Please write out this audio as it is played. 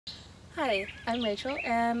Hi, I'm Rachel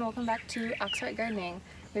and welcome back to Auxhart Gardening.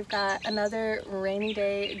 We've got another rainy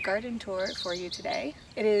day garden tour for you today.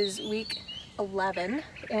 It is week 11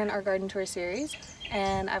 in our garden tour series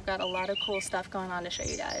and I've got a lot of cool stuff going on to show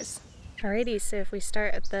you guys. Alrighty, so if we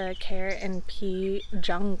start at the carrot and pea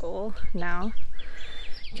jungle now,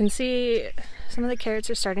 you can see some of the carrots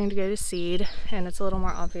are starting to go to seed and it's a little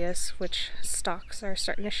more obvious which stalks are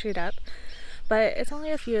starting to shoot up, but it's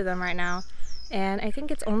only a few of them right now. And I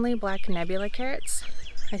think it's only black nebula carrots.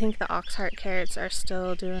 I think the Auxhart carrots are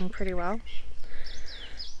still doing pretty well.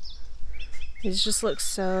 These just look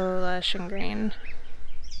so lush and green.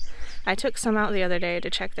 I took some out the other day to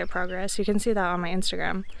check their progress. You can see that on my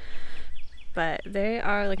Instagram. But they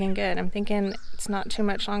are looking good. I'm thinking it's not too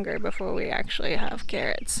much longer before we actually have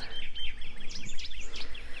carrots.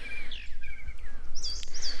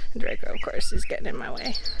 Draco, of course, is getting in my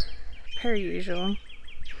way. Per usual.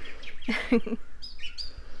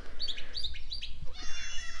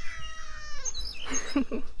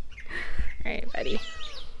 Alright, buddy.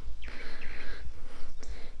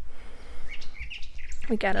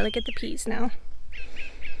 We gotta look at the peas now.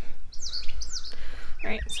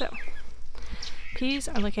 Alright, so peas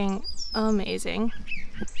are looking amazing.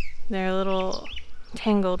 They're a little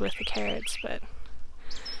tangled with the carrots, but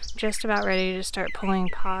just about ready to start pulling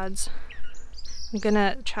pods. I'm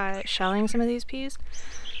gonna try shelling some of these peas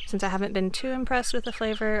since I haven't been too impressed with the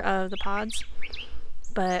flavor of the pods.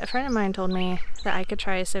 But a friend of mine told me that I could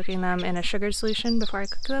try soaking them in a sugar solution before I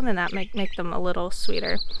cook them, and that might make them a little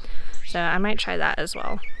sweeter. So I might try that as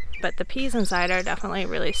well. But the peas inside are definitely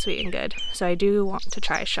really sweet and good, so I do want to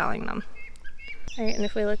try shelling them. Alright, and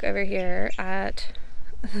if we look over here at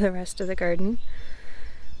the rest of the garden,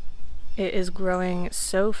 it is growing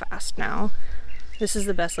so fast now. This is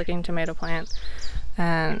the best looking tomato plant,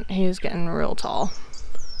 and he's getting real tall.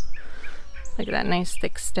 Look at that nice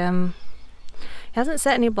thick stem. He hasn't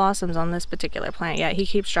set any blossoms on this particular plant yet. He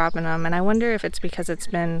keeps dropping them, and I wonder if it's because it's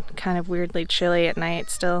been kind of weirdly chilly at night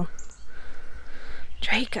still.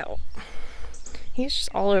 Draco! He's just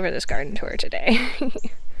all over this garden tour today.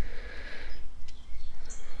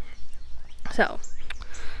 So,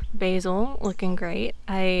 basil looking great.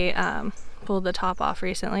 I pulled the top off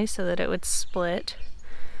recently so that it would split.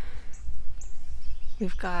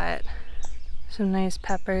 We've got some nice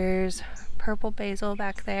peppers, purple basil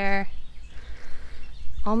back there.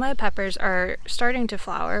 All my peppers are starting to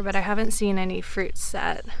flower, but I haven't seen any fruit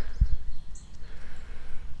set.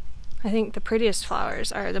 I think the prettiest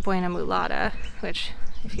flowers are the Buena Mulata, which,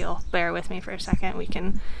 if you'll bear with me for a second, we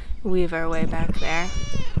can weave our way back there.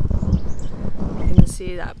 You can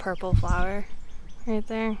see that purple flower right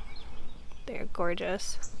there. They're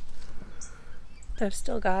gorgeous. I've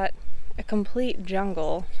still got a complete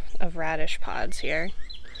jungle of radish pods here.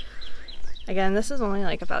 Again, this is only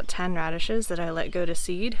like about 10 radishes that I let go to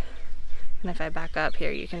seed. And if I back up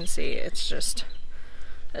here, you can see it's just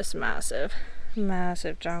this massive,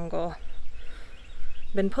 massive jungle.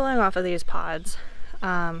 Been pulling off of these pods.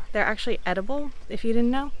 They're actually edible, if you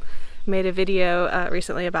didn't know. Made a video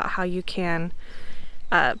recently about how you can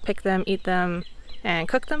pick them, eat them, and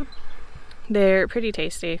cook them. They're pretty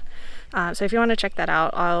tasty. So if you want to check that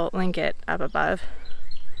out, I'll link it up above.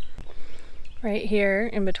 Right here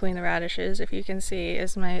in between the radishes, if you can see,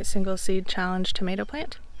 is my single seed challenge tomato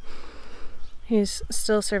plant. He's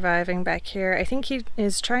still surviving back here. I think he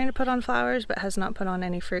is trying to put on flowers but has not put on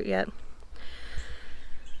any fruit yet.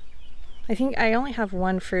 I think I only have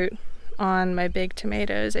one fruit on my big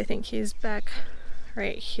tomatoes. I think he's back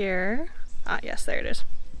right here. Ah, yes, there it is.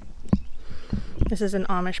 This is an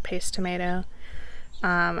Amish paste tomato,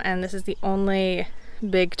 and this is the only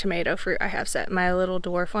big tomato fruit I have set. My little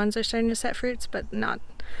dwarf ones are starting to set fruits, but not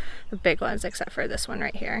the big ones except for this one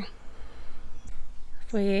right here.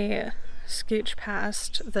 If we scooch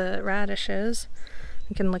past the radishes,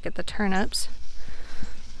 we can look at the turnips.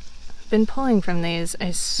 I've been pulling from these, I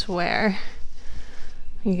swear.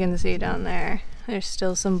 You can see down there, there's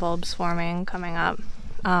still some bulbs forming, coming up,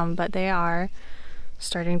 but they are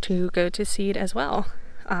starting to go to seed as well.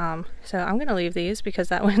 So I'm going to leave these because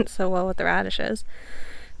that went so well with the radishes.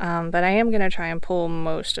 But I am going to try and pull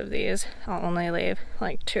most of these. I'll only leave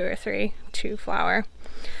like 2 or 3 to flower.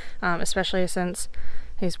 Especially since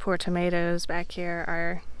these poor tomatoes back here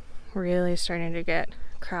are really starting to get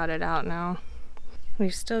crowded out now.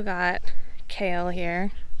 We've still got kale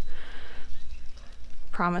here.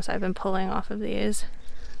 Promise I've been pulling off of these.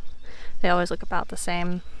 They always look about the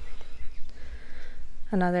same.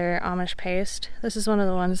 Another Amish paste. This is one of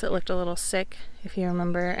the ones that looked a little sick, if you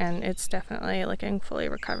remember, and it's definitely looking fully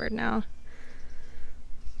recovered now.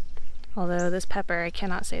 Although this pepper, I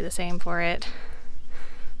cannot say the same for it.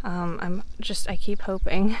 I keep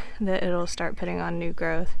hoping that it'll start putting on new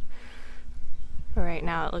growth. But right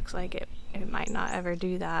now it looks like it might not ever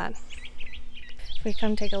do that. If we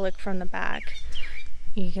come take a look from the back,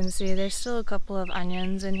 you can see there's still a couple of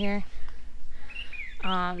onions in here.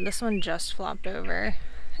 This one just flopped over,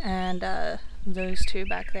 and those two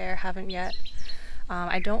back there haven't yet.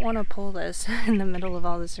 I don't want to pull this in the middle of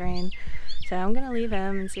all this rain, so I'm gonna leave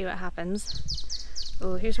him and see what happens.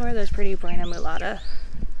 Oh, here's more of those pretty Buena Mulata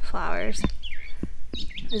flowers.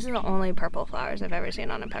 This is the only purple flowers I've ever seen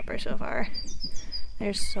on a pepper so far.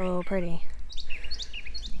 They're so pretty.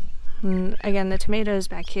 And again, the tomatoes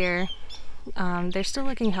back here, they're still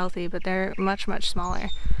looking healthy, but they're much, much smaller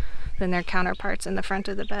than their counterparts in the front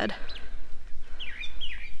of the bed.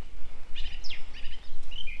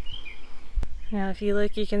 Now if you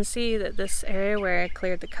look, you can see that this area where I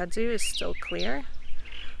cleared the kudzu is still clear,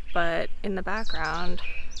 but in the background,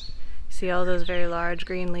 see all those very large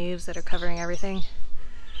green leaves that are covering everything?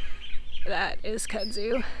 That is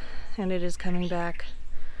kudzu, and it is coming back.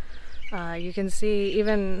 You can see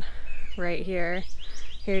even right here,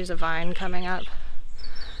 here's a vine coming up.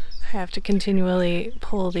 I have to continually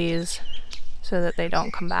pull these so that they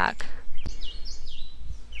don't come back.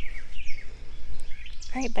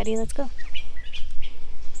 All right, buddy, let's go.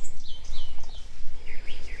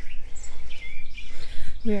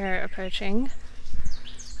 We are approaching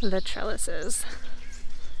the trellises.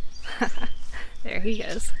 There he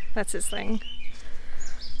goes. That's his thing.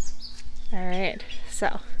 All right,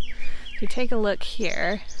 so if you take a look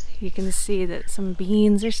here, you can see that some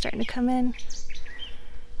beans are starting to come in.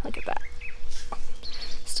 Look at that.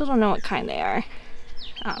 Still don't know what kind they are,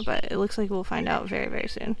 but it looks like we'll find out very, very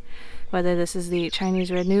soon whether this is the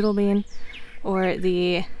Chinese red noodle bean or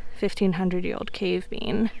the 1500-year-old cave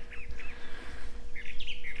bean.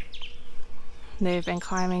 They've been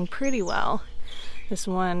climbing pretty well. This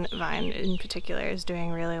one vine in particular is doing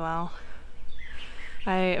really well.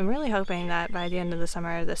 I am really hoping that by the end of the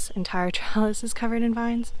summer this entire trellis is covered in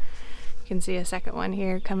vines. You can see a second one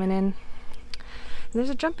here coming in. There's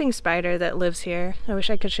a jumping spider that lives here. I wish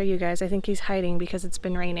I could show you guys. I think he's hiding because it's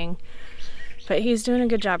been raining. But he's doing a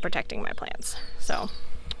good job protecting my plants. So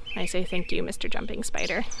I say thank you, Mr. Jumping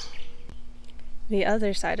Spider. The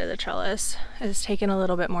other side of the trellis has taken a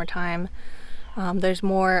little bit more time. There's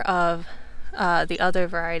more of the other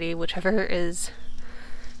variety, whichever it is,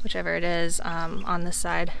 on this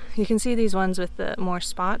side. You can see these ones with the more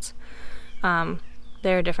spots.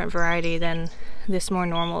 They're a different variety than this more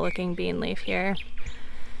normal looking bean leaf here.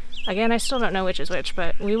 Again, I still don't know which is which,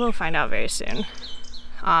 but we will find out very soon.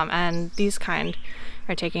 And these kind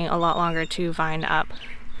are taking a lot longer to vine up.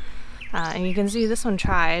 And you can see this one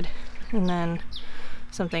tried, and then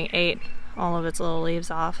something ate all of its little leaves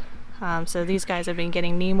off. So these guys have been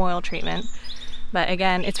getting neem oil treatment. But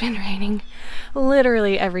again, it's been raining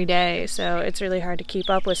literally every day, so it's really hard to keep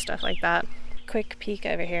up with stuff like that. Quick peek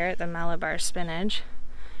over here at the Malabar spinach.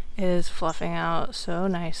 It is fluffing out so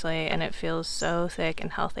nicely, and it feels so thick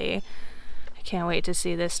and healthy. I can't wait to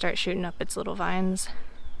see this start shooting up its little vines.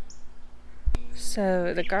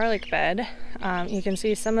 So the garlic bed, you can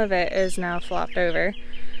see some of it is now flopped over.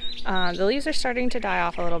 The leaves are starting to die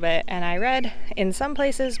off a little bit, and I read in some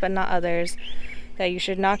places, but not others, that you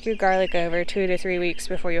should knock your garlic over 2 to 3 weeks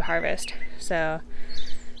before you harvest. So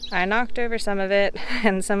I knocked over some of it,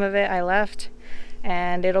 and some of it I left,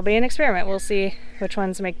 and it'll be an experiment. We'll see which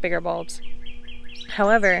ones make bigger bulbs.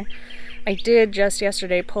 However, I did just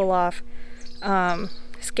yesterday pull off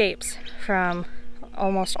scapes from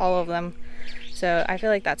almost all of them, so I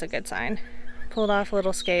feel like that's a good sign. Pulled off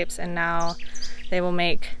little scapes, and now they will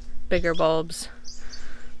make bigger bulbs,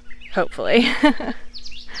 hopefully.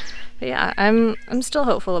 But yeah, I'm still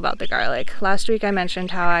hopeful about the garlic. Last week I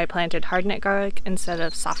mentioned how I planted hardneck garlic instead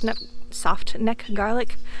of softneck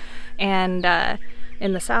garlic, and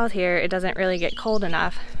in the south here it doesn't really get cold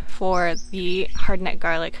enough for the hardneck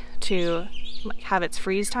garlic to have its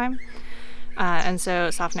freeze time, and so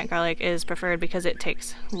softneck garlic is preferred because it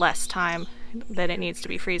takes less time that it needs to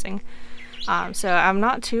be freezing. So I'm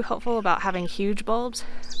not too hopeful about having huge bulbs,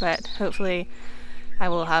 but hopefully I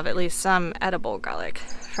will have at least some edible garlic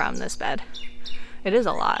from this bed. It is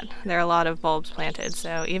a lot. There are a lot of bulbs planted,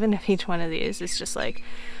 so even if each one of these is just like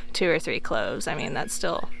 2 or 3 cloves, I mean, that's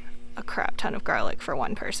still a crap ton of garlic for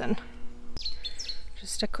one person.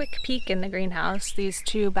 Just a quick peek in the greenhouse. These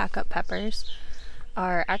 2 backup peppers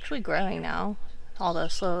are actually growing now, although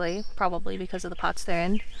slowly, probably because of the pots they're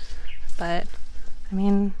in. But, I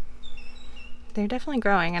mean, they're definitely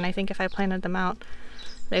growing, and I think if I planted them out,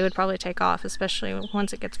 they would probably take off, especially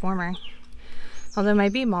once it gets warmer. Although my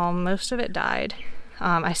bee balm, most of it died.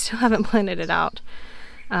 I still haven't planted it out.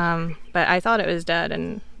 But I thought it was dead,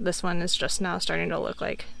 and this one is just now starting to look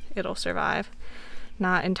like it'll survive.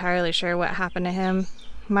 Not entirely sure what happened to him.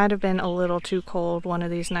 Might have been a little too cold one of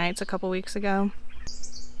these nights a couple weeks ago.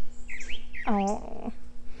 Oh,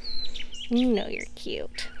 you know you're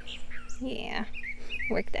cute. Yeah,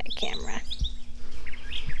 work that camera.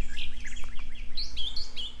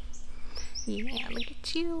 Yeah, look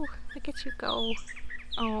at you. Look at you go.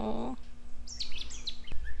 Oh.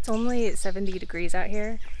 It's only 70 degrees out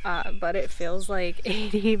here, but it feels like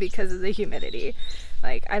 80 because of the humidity.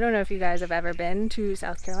 Like, I don't know if you guys have ever been to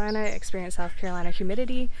South Carolina, experienced South Carolina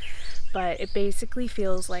humidity, but it basically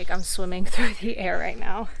feels like I'm swimming through the air right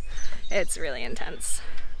now. It's really intense.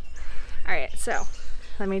 All right, so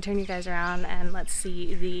let me turn you guys around and let's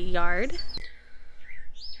see the yard.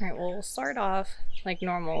 All right, we'll start off like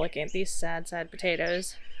normal, looking at these sad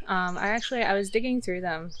potatoes. I was digging through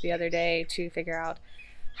them the other day to figure out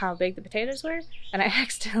how big the potatoes were, and I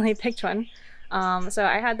accidentally picked one. So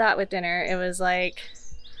I had that with dinner. It was like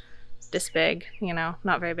this big, you know,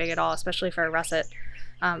 not very big at all, especially for a russet.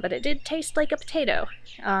 But it did taste like a potato,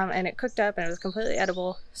 and it cooked up and it was completely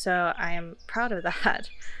edible, so I am proud of that.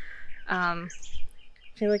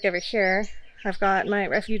 If you look over here, I've got my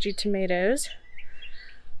refugee tomatoes.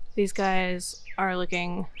 These guys are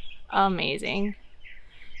looking amazing.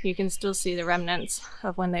 You can still see the remnants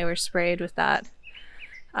of when they were sprayed with that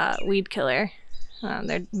weed killer.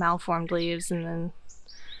 They're malformed leaves, and then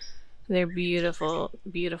they're beautiful,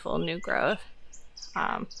 beautiful new growth.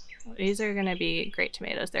 These are going to be great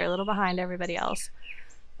tomatoes. They're a little behind everybody else,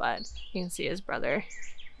 but you can see his brother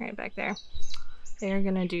right back there. They're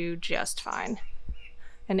going to do just fine.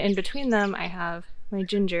 And in between them, I have my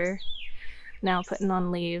ginger now putting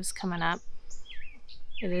on leaves coming up.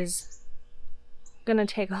 It is going to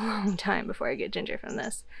take a long time before I get ginger from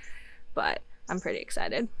this, but I'm pretty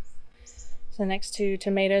excited. So next to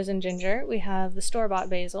tomatoes and ginger, we have the store-bought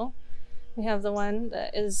basil. We have the one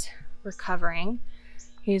that is recovering.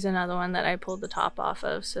 He's another one that I pulled the top off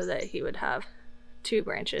of so that he would have 2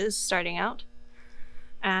 branches starting out.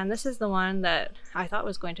 And this is the one that I thought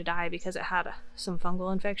was going to die because it had some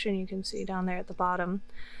fungal infection, you can see down there at the bottom.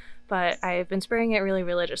 But I've been spraying it really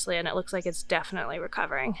religiously, and it looks like it's definitely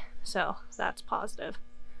recovering. So that's positive.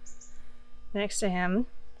 Next to him,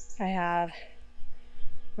 I have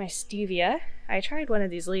my stevia. I tried one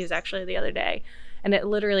of these leaves actually the other day, and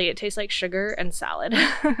it tastes like sugar and salad.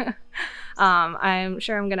 I'm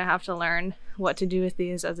sure I'm gonna have to learn what to do with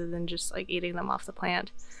these other than just like eating them off the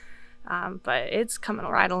plant. But it's coming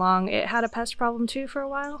right along. It had a pest problem too for a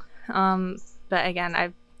while. But again,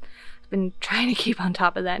 I've been trying to keep on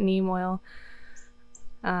top of that neem oil.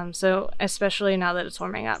 So especially now that it's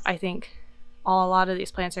warming up, I think a lot of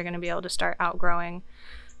these plants are going to be able to start outgrowing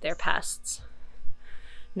their pests.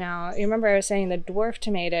 Now, you remember I was saying the dwarf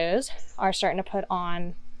tomatoes are starting to put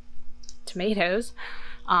on tomatoes.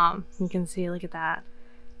 You can see, look at that.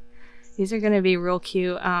 These are going to be real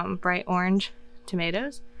cute, bright orange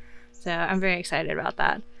tomatoes. So I'm very excited about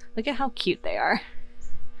that. Look at how cute they are.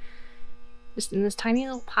 Just in this tiny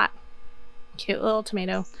little pot. Cute little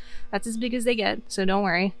tomato. That's as big as they get, so don't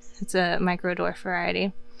worry. It's a micro dwarf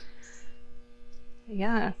variety.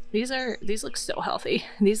 Yeah, these look so healthy.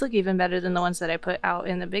 These look even better than the ones that I put out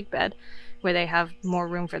in the big bed where they have more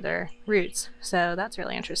room for their roots. So that's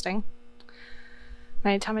really interesting.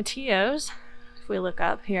 My tomatillos, if we look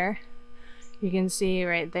up here, you can see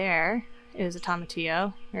right there is a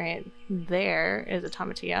tomatillo. Right there is a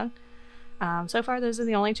tomatillo. So far those are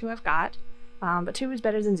the only 2 I've got, but 2 is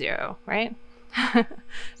better than 0, right?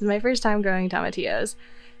 It's my first time growing tomatillos,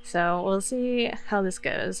 so we'll see how this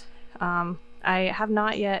goes. I have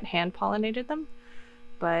not yet hand pollinated them,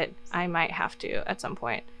 but I might have to at some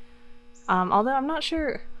point. Although I'm not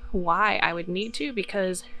sure why I would need to,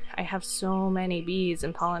 because I have so many bees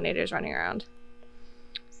and pollinators running around.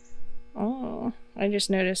 Oh, I just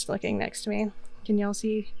noticed looking next to me. Can y'all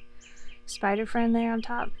see Spider Friend there on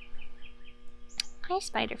top? Hi,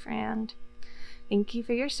 Spider Friend. Thank you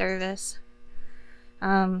for your service.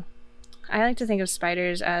 I like to think of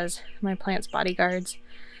spiders as my plant's bodyguards.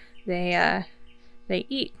 They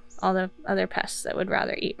eat all the other pests that would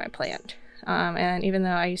rather eat my plant. And even though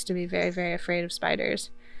I used to be very, very afraid of spiders,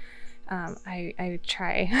 I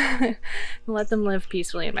try to let them live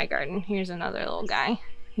peacefully in my garden. Here's another little guy.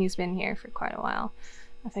 He's been here for quite a while.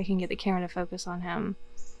 If I can get the camera to focus on him,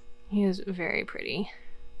 he is very pretty.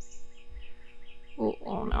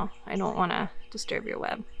 Oh no, I don't want to disturb your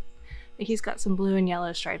web. But he's got some blue and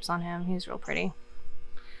yellow stripes on him. He's real pretty.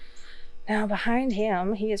 Now behind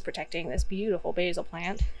him, he is protecting this beautiful basil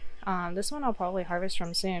plant. This one I'll probably harvest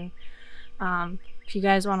from soon. If you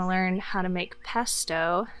guys want to learn how to make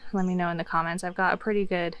pesto, let me know in the comments. I've got a pretty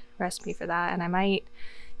good recipe for that, and I might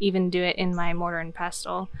even do it in my mortar and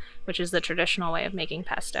pestle, which is the traditional way of making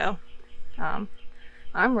pesto.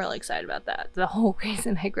 I'm really excited about that. The whole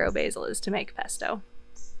reason I grow basil is to make pesto.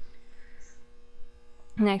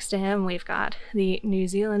 Next to him, we've got the New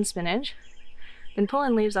Zealand spinach. Been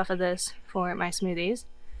pulling leaves off of this for my smoothies,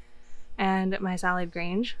 and my salad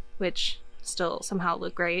greens, which still somehow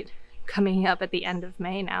look great, coming up at the end of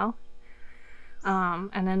May now.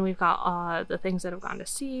 And then we've got the things that have gone to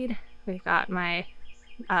seed. We've got my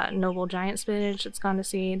noble giant spinach that's gone to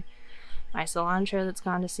seed, my cilantro that's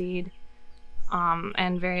gone to seed,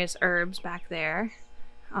 and various herbs back there.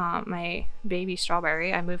 My baby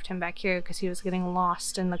strawberry, I moved him back here because he was getting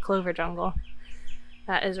lost in the clover jungle.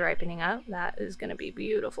 That is ripening up. That is going to be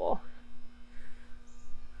beautiful.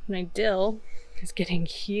 My dill is getting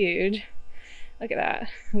huge. Look at that.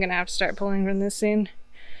 I'm going to have to start pulling from this soon.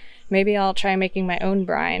 Maybe I'll try making my own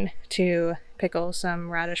brine to pickle some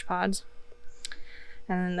radish pods.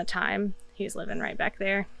 And then the thyme, he's living right back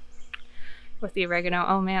there with the oregano.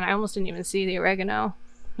 Oh man, I almost didn't even see the oregano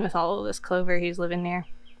with all of this clover he's living near.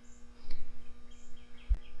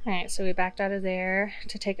 Alright, so we backed out of there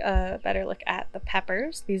to take a better look at the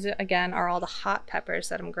peppers. These, again, are all the hot peppers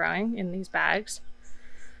that I'm growing in these bags.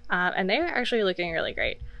 And they're actually looking really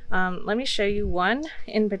great. Let me show you one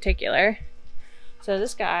in particular. So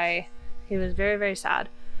this guy, he was very, very sad.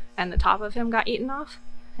 And the top of him got eaten off.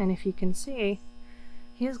 And if you can see,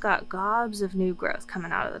 he's got gobs of new growth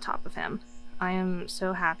coming out of the top of him. I am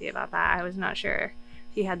so happy about that. I was not sure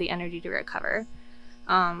he had the energy to recover.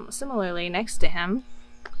 Similarly, next to him,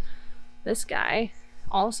 this guy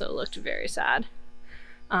also looked very sad.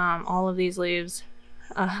 All of these leaves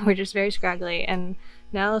were just very scraggly, and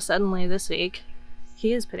now suddenly this week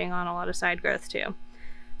he is putting on a lot of side growth too.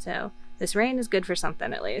 So this rain is good for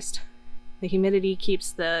something, at least. The humidity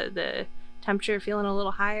keeps the temperature feeling a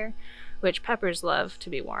little higher, which peppers love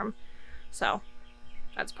to be warm. So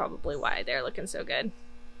that's probably why they're looking so good.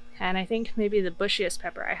 And I think maybe the bushiest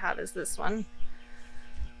pepper I have is this one.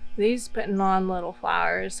 These putting on little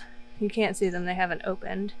flowers. You can't see them, they haven't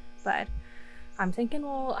opened, but I'm thinking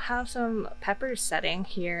we'll have some peppers setting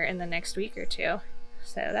here in the next week or two.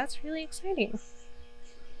 So that's really exciting.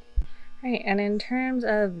 Right, and in terms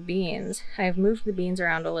of beans, I've moved the beans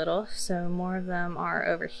around a little, so more of them are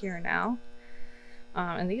over here now.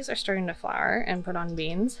 And these are starting to flower and put on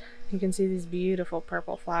beans. You can see these beautiful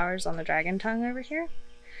purple flowers on the dragon tongue over here.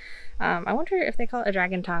 I wonder if they call it a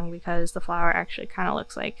dragon tongue because the flower actually kind of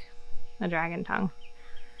looks like a dragon tongue.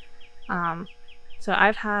 So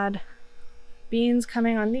I've had beans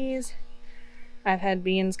coming on these. I've had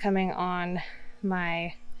beans coming on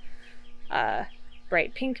my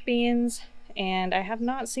bright pink beans, and I have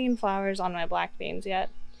not seen flowers on my black beans yet.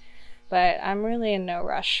 But I'm really in no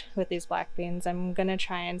rush with these black beans. I'm gonna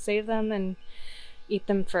try and save them and eat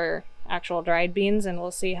them for actual dried beans, and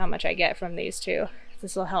we'll see how much I get from these two.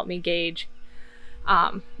 This will help me gauge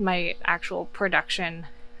my actual production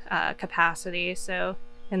capacity. So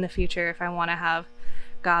in the future, if I want to have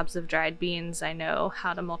gobs of dried beans, I know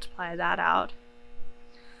how to multiply that out.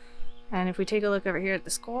 And if we take a look over here at the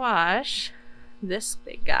squash, this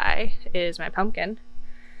big guy is my pumpkin.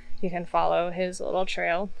 You can follow his little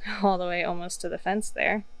trail all the way almost to the fence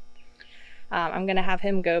there. I'm gonna have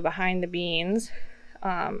him go behind the beans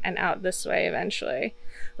and out this way eventually,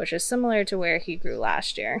 which is similar to where he grew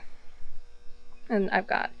last year. And I've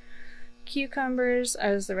got cucumbers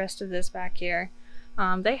as the rest of this back here.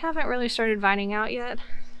 They haven't really started vining out yet,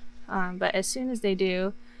 but as soon as they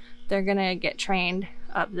do, they're gonna get trained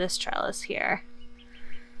up this trellis here.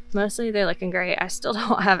 Mostly they're looking great. I still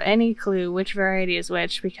don't have any clue which variety is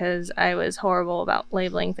which because I was horrible about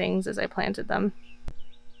labeling things as I planted them.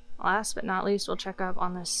 Last but not least, we'll check up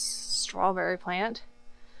on this strawberry plant.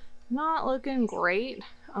 Not looking great.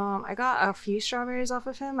 I got a few strawberries off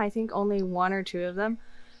of him. I think only 1 or 2 of them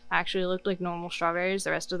actually looked like normal strawberries.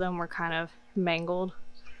 The rest of them were kind of mangled.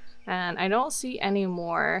 And I don't see any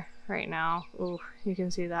more right now. Ooh, you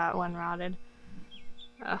can see that one rotted.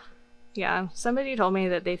 Yeah, somebody told me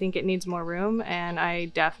that they think it needs more room, and I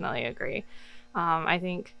definitely agree. I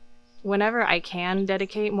think whenever I can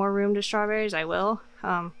dedicate more room to strawberries, I will,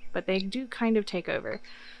 but they do kind of take over.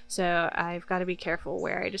 So I've got to be careful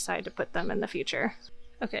where I decide to put them in the future.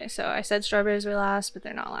 Okay, so I said strawberries were last, but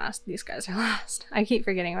they're not last. These guys are last. I keep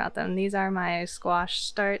forgetting about them. These are my squash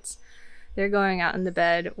starts. They're going out in the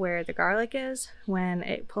bed where the garlic is when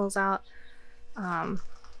it pulls out.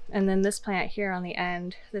 And then this plant here on the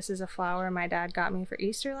end, this is a flower my dad got me for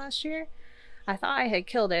Easter last year. I thought I had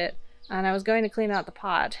killed it, And I was going to clean out the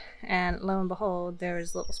pot, and lo and behold, there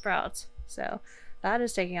was little sprouts. So that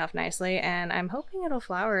is taking off nicely, and I'm hoping it'll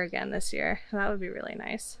flower again this year. That would be really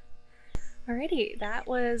nice. Alrighty, that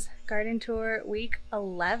was garden tour week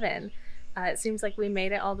 11. It seems like we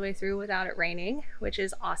made it all the way through without it raining, which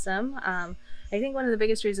is awesome. I think one of the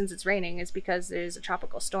biggest reasons it's raining is because there's a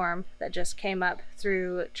tropical storm that just came up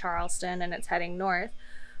through Charleston and it's heading north.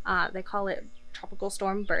 They call it Tropical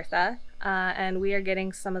Storm Bertha, and we are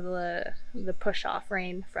getting some of the push-off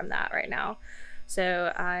rain from that right now.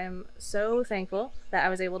 So I'm so thankful that I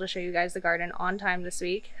was able to show you guys the garden on time this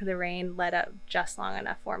week. The rain let up just long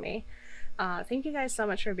enough for me. Thank you guys so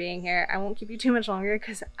much for being here. I won't keep you too much longer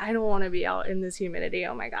because I don't want to be out in this humidity.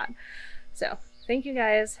 Oh my god. So thank you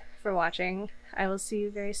guys for watching. I will see you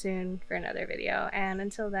very soon for another video, and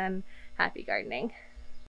until then, happy gardening.